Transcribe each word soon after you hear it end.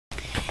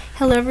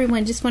Hello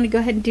everyone, just want to go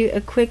ahead and do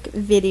a quick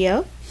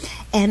video,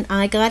 and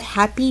I got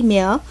happy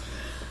mail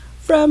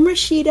from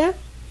Rashida.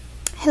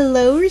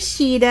 Hello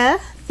Rashida,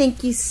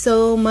 thank you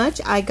so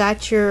much. I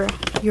got your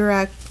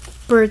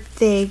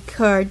birthday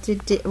card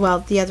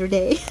the other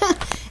day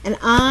and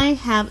I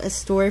have a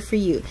story for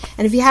you.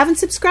 And if you haven't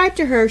subscribed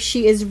to her,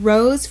 she is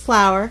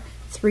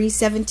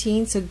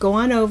Roseflower317, so go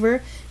on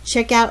over,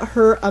 check out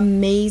her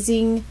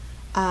amazing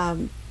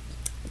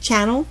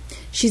channel.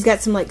 She's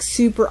got some like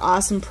super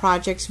awesome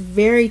projects,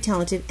 very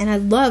talented, and I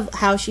love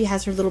how she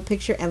has her little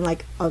picture and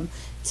like a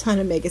ton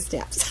of mega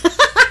stamps.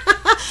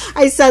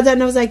 I saw that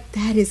and I was like,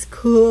 that is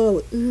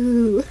cool.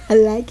 Ooh, I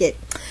like it.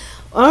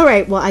 All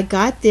right, well, I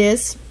got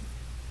this,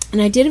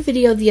 and I did a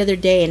video the other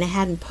day and I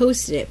hadn't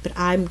posted it, but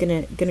I'm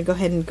gonna go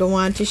ahead and go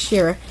on to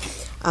share.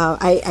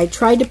 I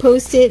tried to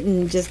post it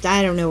and just,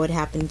 I don't know what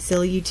happened.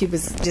 Silly YouTube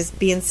was just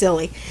being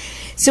silly.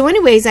 So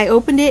anyways, I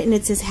opened it and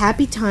it says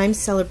happy times,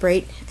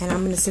 celebrate, and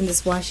I'm going to send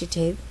this washi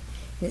tape.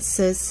 And it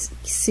says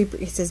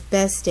it says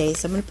best day.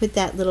 So I'm going to put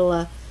that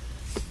little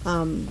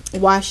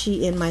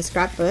washi in my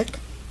scrapbook.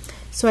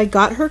 So I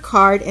got her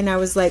card and I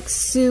was like,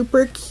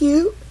 super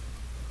cute.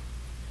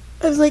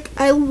 I was like,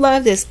 I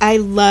love this. I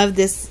love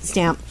this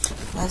stamp.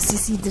 Love to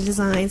see the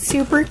design.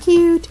 Super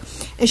cute.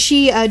 And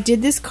she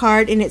did this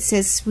card and it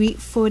says sweet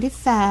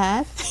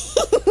 45.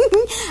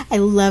 I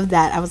love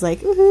that. I was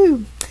like,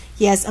 ooh.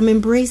 Yes, I'm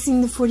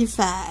embracing the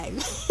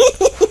 45.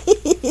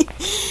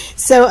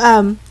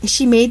 So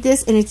she made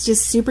this and it's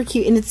just super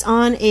cute, and it's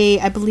on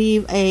a, I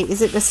believe,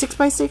 is it a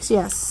 6x6?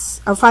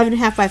 Yes, or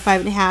 5.5 by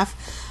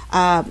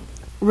 5.5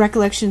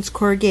 Recollections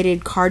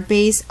corrugated card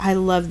base. I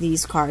love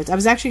these cards. I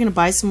was actually going to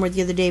buy some more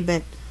the other day,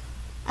 but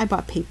I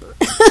bought paper.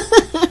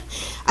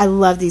 I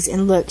love these,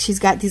 and look, she's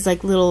got these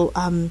like little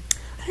I don't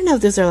know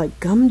if those are like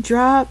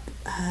gumdrop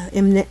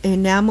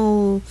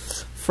enamel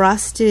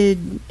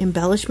frosted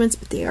embellishments,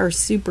 but they are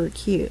super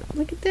cute.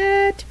 Look at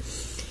that.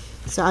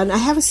 So, and I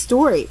have a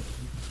story.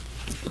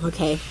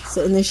 Okay,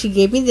 so, and then she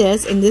gave me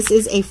this, and this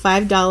is a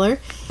 $5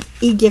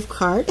 e-gift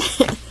card.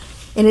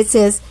 And it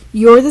says,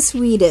 you're the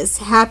sweetest,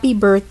 happy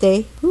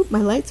birthday. Oop,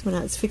 my lights went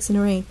out, it's fixing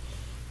to rain.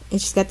 And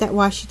she's got that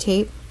washi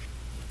tape.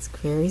 It's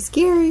very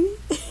scary.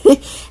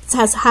 It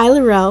says, hi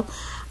Laurel,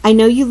 I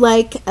know you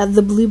like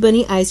the Blue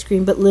Bunny ice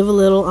cream, but live a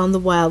little on the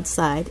wild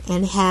side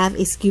and have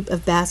a scoop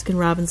of Baskin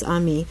Robbins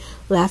on me.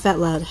 Laugh out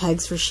loud.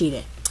 Hugs,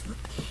 Rashida.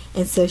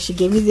 And so she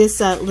gave me this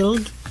little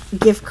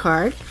gift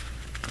card.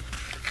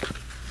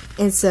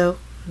 And so,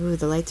 ooh,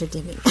 the lights are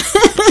dimming.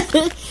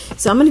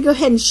 So I'm going to go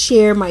ahead and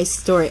share my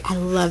story. I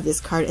love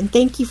this card, and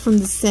thank you from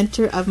the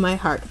center of my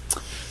heart.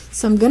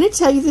 So I'm going to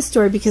tell you the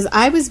story because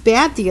I was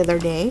bad the other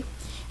day,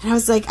 and I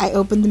was like, I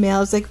opened the mail.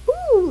 I was like,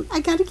 ooh, I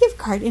got a gift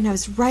card, and I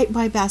was right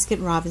by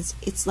Baskin Robbins.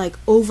 It's like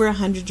over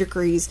 100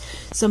 degrees.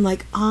 So I'm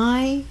like,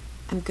 I'm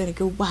going to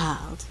go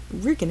wild.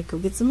 We're going to go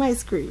get some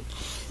ice cream.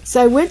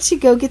 So I went to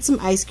go get some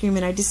ice cream,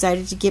 and I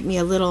decided to get me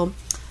a little,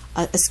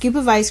 a scoop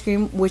of ice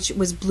cream, which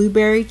was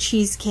blueberry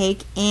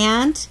cheesecake,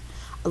 and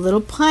a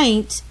little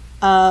pint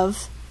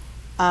of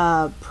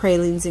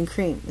pralines and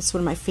cream. It's one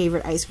of my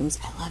favorite ice creams.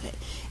 I love it.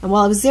 And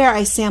while I was there,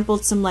 I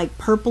sampled some like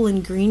purple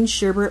and green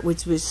sherbet,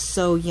 which was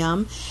so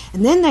yum.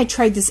 And then I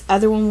tried this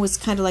other one, was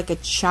kind of like a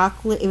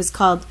chocolate. It was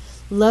called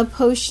Love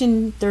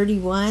Potion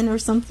 31 or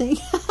something.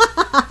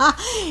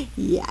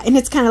 Yeah, and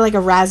it's kind of like a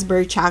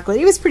raspberry chocolate.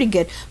 It was pretty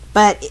good.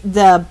 But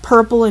the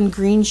purple and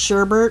green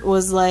sherbet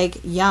was like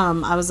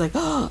yum. I was like,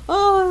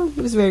 oh,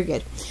 it was very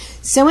good.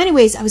 So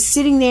anyways, I was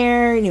sitting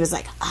there and it was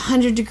like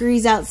 100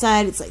 degrees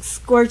outside. It's like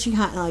scorching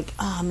hot, and I'm like,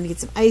 oh, I'm gonna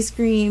get some ice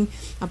cream.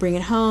 I'll bring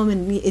it home,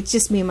 and it's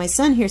just me and my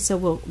son here, so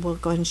we'll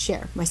go ahead and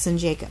share. My son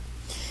Jacob.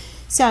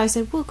 So I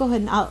said, well, go ahead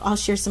and I'll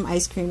share some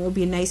ice cream. It'll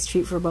be a nice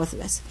treat for both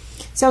of us.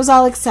 So I was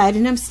all excited,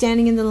 and I'm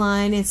standing in the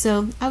line, and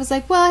so I was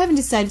like, well, I haven't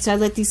decided. So I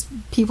let these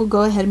people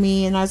go ahead of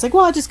me, and I was like,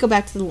 well, I'll just go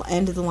back to the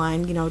end of the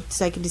line, you know,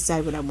 so I can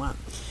decide what I want.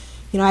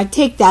 You know, I'd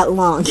take that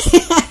long.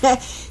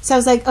 So I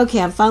was like,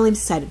 okay, I'm finally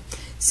decided.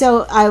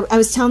 So I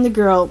was telling the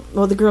girl,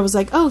 well, the girl was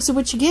like, oh, so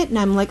what you get? And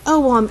I'm like,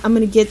 oh, well, I'm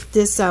going to get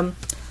this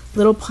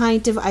little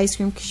pint of ice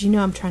cream, because you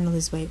know I'm trying to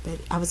lose weight, but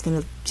I was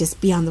going to just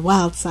be on the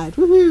wild side.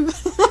 Woohoo!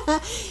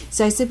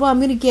 So I said, well, I'm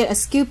going to get a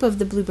scoop of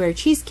the blueberry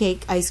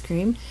cheesecake ice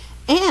cream,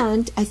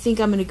 and I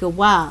think I'm going to go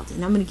wild,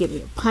 and I'm going to get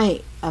me a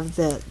pint of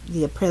the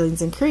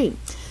pralines and cream.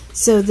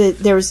 So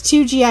there was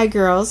 2 GI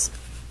girls,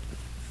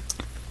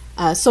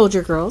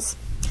 soldier girls,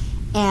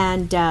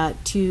 and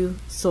 2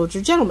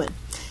 soldier gentlemen.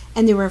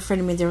 And they were in front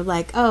of me. They were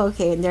like, oh,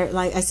 okay. And they're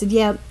like, I said,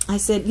 yeah. I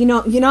said, you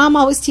know, I'm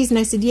always teasing.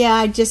 I said, yeah,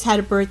 I just had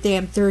a birthday.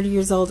 I'm 30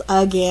 years old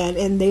again.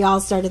 And they all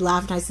started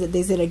laughing.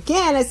 They said,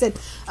 again? I said,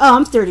 oh,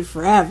 I'm 30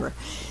 forever.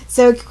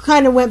 So it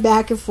kind of went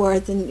back and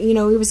forth. And, you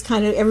know, it was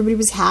kind of, everybody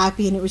was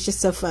happy. And it was just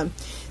so fun.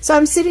 So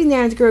I'm sitting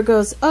there, and the girl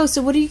goes, oh,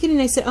 so what are you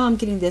getting? I said, oh, I'm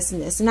getting this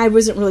and this. And I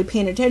wasn't really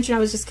paying attention. I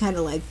was just kind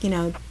of like, you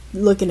know,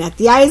 looking at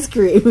the ice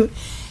cream.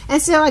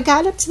 And so I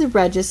got up to the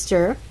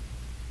register,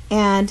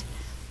 and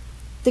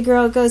the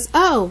girl goes,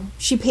 oh,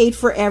 she paid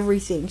for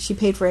everything. She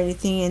paid for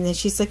anything. And then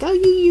she's like, oh,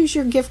 you use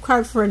your gift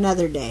card for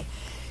another day.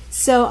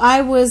 So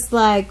I was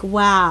like,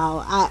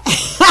 wow.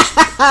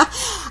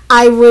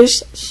 I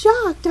was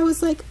shocked. I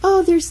was like,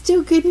 oh, there's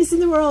still goodness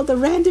in the world, a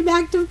random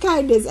act of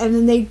kindness. And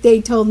then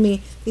they told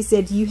me, they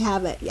said, you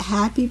have a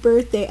happy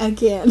birthday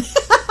again.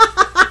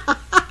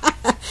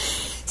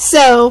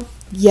 So,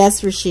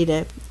 yes,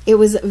 Rashida, it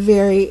was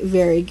very,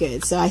 very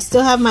good. So I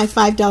still have my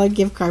 $5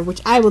 gift card,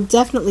 which I will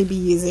definitely be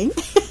using.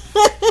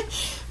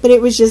 But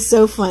it was just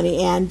so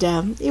funny. And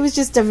it was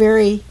just a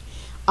very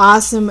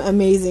awesome,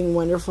 amazing,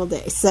 wonderful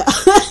day. So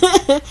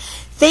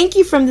thank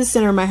you from the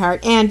center of my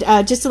heart. And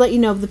just to let you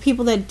know, the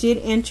people that did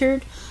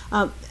enter,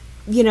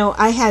 you know,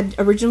 I had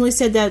originally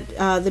said that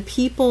the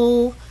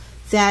people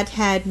that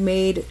had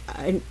made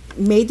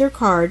their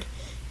card,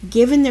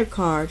 given their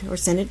card, or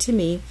sent it to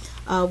me,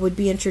 would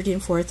be entered in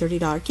for a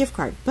 $30 gift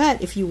card.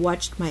 But if you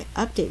watched my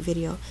update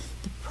video,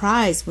 the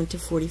prize went to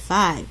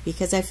 $45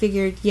 because I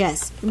figured,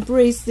 yes,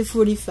 embrace the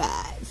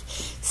 45.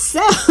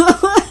 So,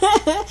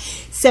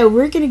 so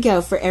we're gonna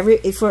go for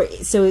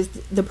so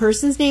if the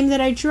person's name that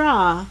I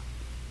draw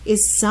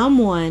is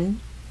someone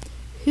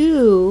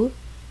who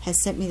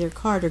has sent me their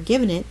card or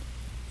given it,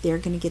 they're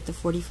gonna get the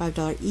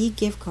 $45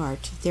 e-gift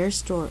card to their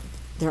store,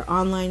 their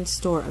online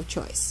store of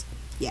choice.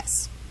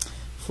 Yes,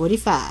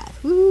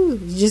 45. Woo!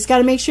 You just got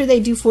to make sure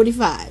they do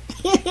 45.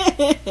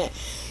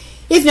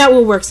 If not,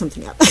 we'll work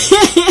something out.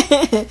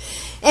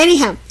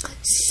 Anyhow,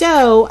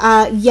 so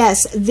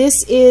yes,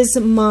 this is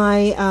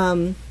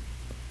my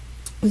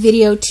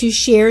video to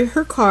share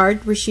her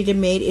card Rashida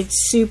made.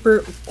 It's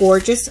super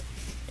gorgeous.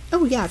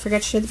 Oh yeah, I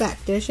forgot to show the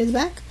back. Did I show the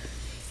back?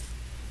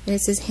 And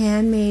it says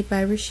handmade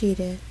by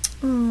Rashida.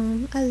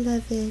 Oh, I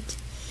love it.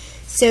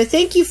 So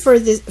thank you for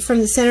this, from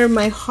the center of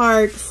my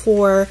heart,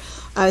 for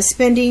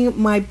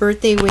spending my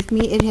birthday with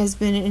me. It has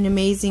been an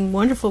amazing,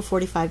 wonderful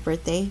 45th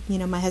birthday. You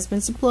know, my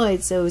husband's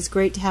employed, so it was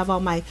great to have all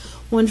my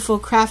wonderful,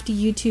 crafty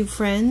YouTube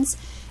friends,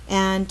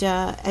 and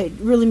it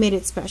really made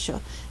it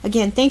special.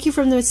 Again, thank you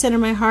from the center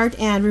of my heart,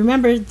 and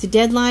remember, the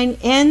deadline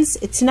ends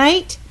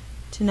tonight,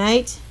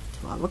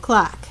 12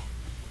 o'clock,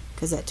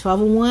 because at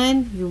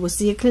 12:01, you will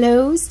see it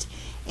closed.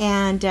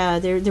 And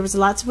there was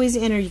lots of ways to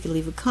enter. You could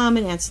leave a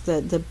comment, answer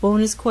the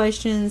bonus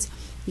questions.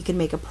 You can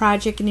make a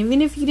project, and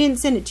even if you didn't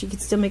send it, you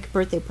could still make a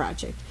birthday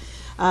project.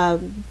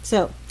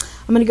 So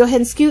I'm going to go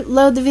ahead and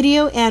load the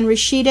video. And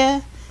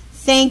Rashida,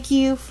 thank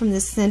you from the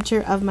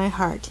center of my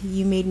heart.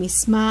 You made me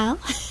smile.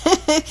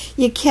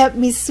 You kept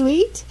me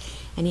sweet,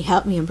 and you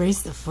helped me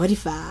embrace the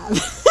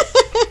 45.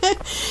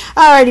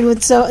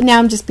 Alrighty, so now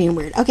I'm just being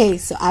weird. Okay,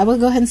 so I will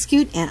go ahead and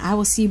scoot, and I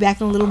will see you back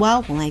in a little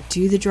while when I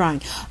do the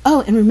drawing.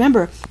 Oh, and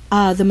remember,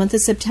 the month of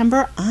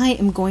September, I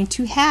am going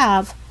to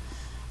have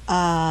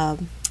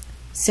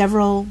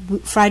several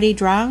Friday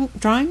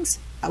drawings,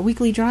 a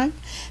weekly drawing,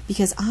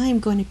 because I am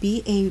going to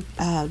be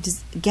a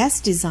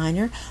guest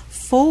designer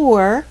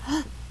for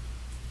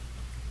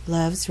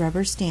Love's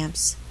Rubber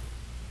Stamps.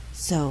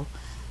 So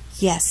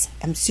yes,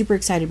 I'm super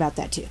excited about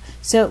that too.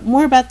 So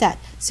more about that.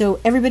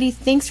 So everybody,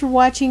 thanks for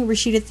watching.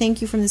 Rashida,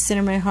 thank you from the center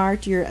of my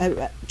heart.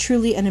 You're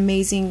truly an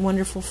amazing,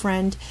 wonderful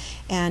friend,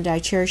 and I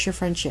cherish your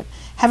friendship.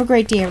 Have a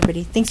great day,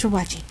 everybody. Thanks for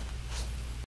watching.